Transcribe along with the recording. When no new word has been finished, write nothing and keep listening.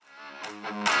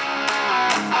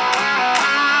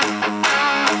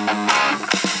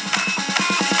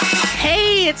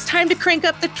it's time to crank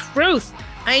up the truth.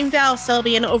 I'm Val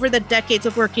Selby, and over the decades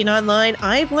of working online,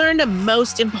 I've learned a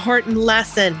most important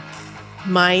lesson.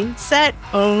 Mindset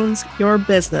owns your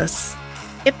business.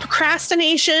 If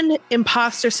procrastination,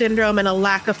 imposter syndrome, and a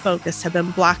lack of focus have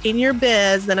been blocking your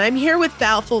biz, then I'm here with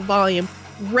Val Full Volume,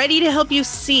 ready to help you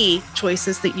see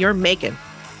choices that you're making.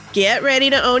 Get ready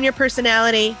to own your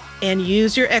personality and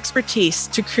use your expertise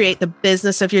to create the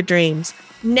business of your dreams.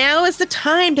 Now is the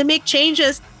time to make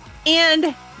changes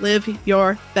and live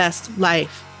your best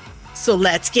life. So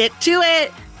let's get to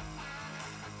it.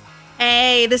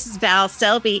 Hey, this is Val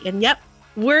Selby, and yep,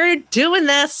 we're doing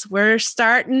this. We're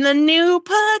starting a new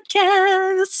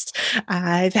podcast.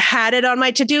 I've had it on my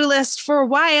to-do list for a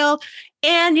while.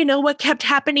 And you know what kept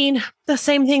happening? The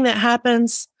same thing that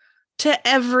happens to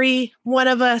every one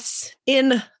of us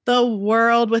in the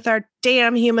world with our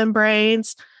damn human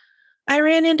brains. I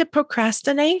ran into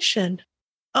procrastination.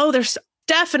 Oh, there's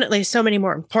definitely so many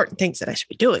more important things that I should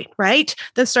be doing, right?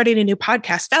 Than starting a new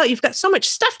podcast. Val, you've got so much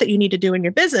stuff that you need to do in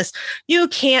your business. You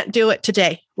can't do it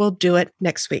today. We'll do it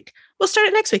next week. We'll start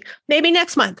it next week. Maybe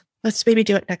next month. Let's maybe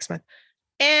do it next month.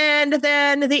 And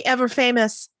then the ever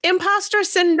famous imposter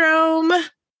syndrome.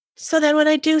 So then when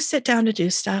I do sit down to do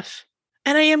stuff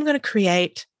and I am going to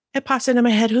create, it pops into my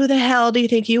head, who the hell do you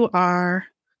think you are?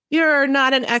 You're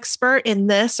not an expert in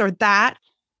this or that.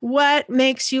 What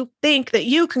makes you think that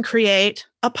you can create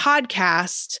a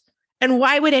podcast? And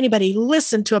why would anybody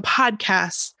listen to a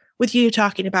podcast with you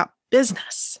talking about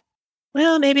business?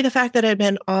 Well, maybe the fact that I've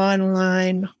been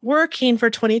online working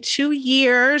for 22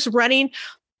 years, running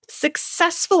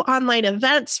successful online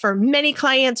events for many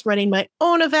clients, running my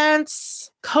own events,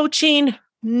 coaching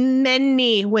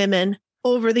many women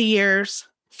over the years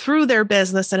through their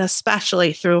business, and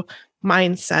especially through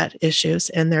mindset issues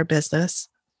in their business.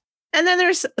 And then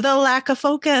there's the lack of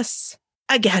focus.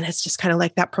 Again, it's just kind of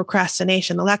like that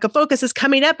procrastination. The lack of focus is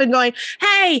coming up and going,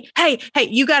 hey,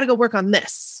 you got to go work on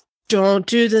this. Don't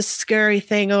do this scary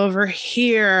thing over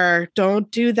here.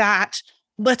 Don't do that.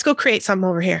 Let's go create something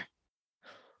over here.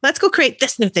 Let's go create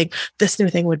this new thing. This new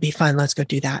thing would be fun. Let's go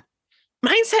do that.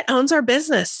 Mindset owns our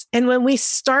business. And when we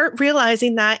start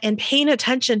realizing that and paying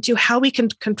attention to how we can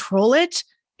control it,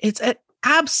 it's an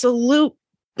absolute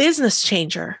business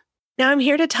changer. Now, I'm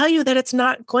here to tell you that it's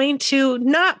not going to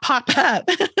not pop up.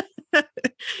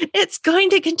 It's going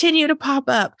to continue to pop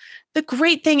up. The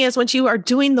great thing is once you are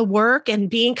doing the work and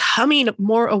becoming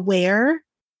more aware,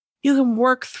 you can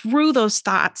work through those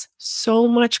thoughts so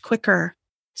much quicker,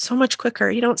 so much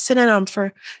quicker. You don't sit in them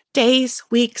for days,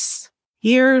 weeks,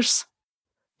 years.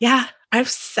 Yeah, I've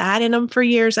sat in them for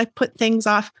years. I put things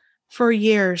off for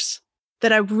years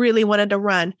that I really wanted to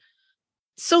run.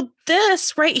 So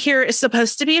this right here is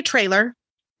supposed to be a trailer.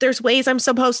 There's ways I'm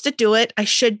supposed to do it. I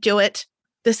should do it.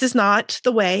 This is not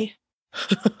the way.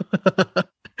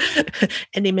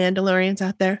 Any Mandalorians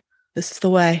out there? This is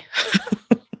the way.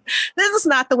 This is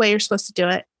not the way you're supposed to do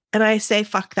it. And I say,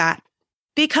 fuck that.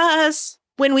 Because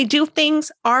when we do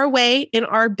things our way in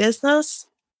our business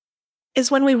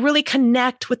is when we really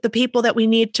connect with the people that we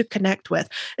need to connect with.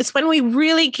 It's when we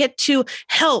really get to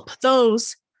help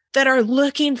those that are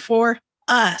looking for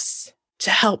us to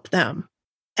help them.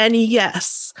 And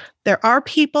yes, there are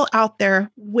people out there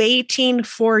waiting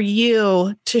for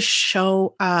you to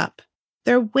show up.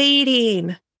 They're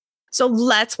waiting. So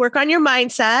let's work on your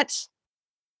mindset.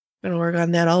 I'm going to work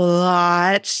on that a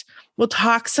lot. We'll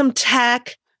talk some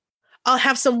tech. I'll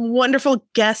have some wonderful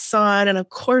guests on. And of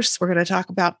course, we're going to talk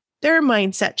about their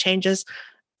mindset changes.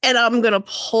 And I'm going to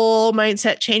pull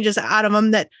mindset changes out of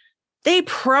them that they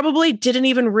probably didn't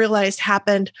even realize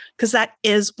happened, because that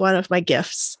is one of my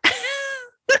gifts.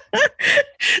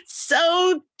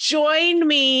 So join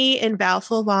me in Val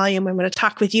Full Volume. I'm going to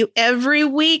talk with you every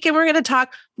week, and we're going to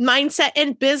talk mindset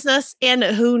and business, and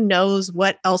who knows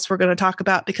what else we're going to talk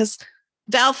about, because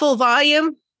Val Full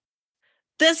Volume,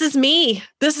 this is me.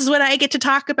 This is what I get to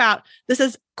talk about. This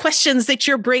is questions that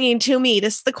you're bringing to me.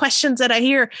 This is the questions that I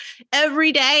hear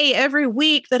every day, every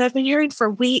week, that I've been hearing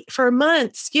for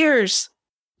months, years.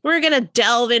 We're going to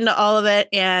delve into all of it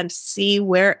and see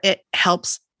where it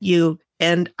helps you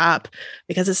end up,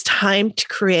 because it's time to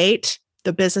create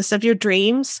the business of your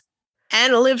dreams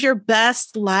and live your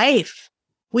best life.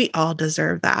 We all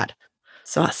deserve that.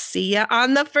 So I'll see you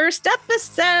on the first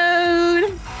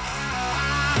episode.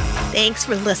 Thanks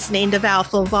for listening to Val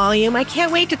Full Volume. I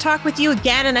can't wait to talk with you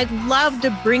again, and I'd love to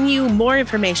bring you more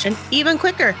information even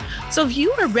quicker. So if you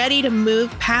are ready to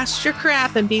move past your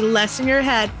crap and be less in your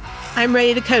head, I'm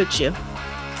ready to coach you.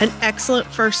 An excellent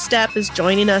first step is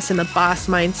joining us in the Boss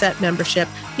Mindset membership.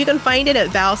 You can find it at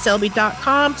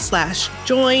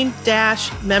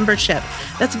valselby.com/join-membership.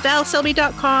 That's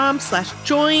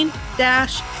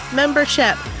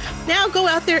valselby.com/join-membership. Now go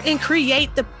out there and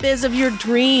create the biz of your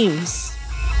dreams.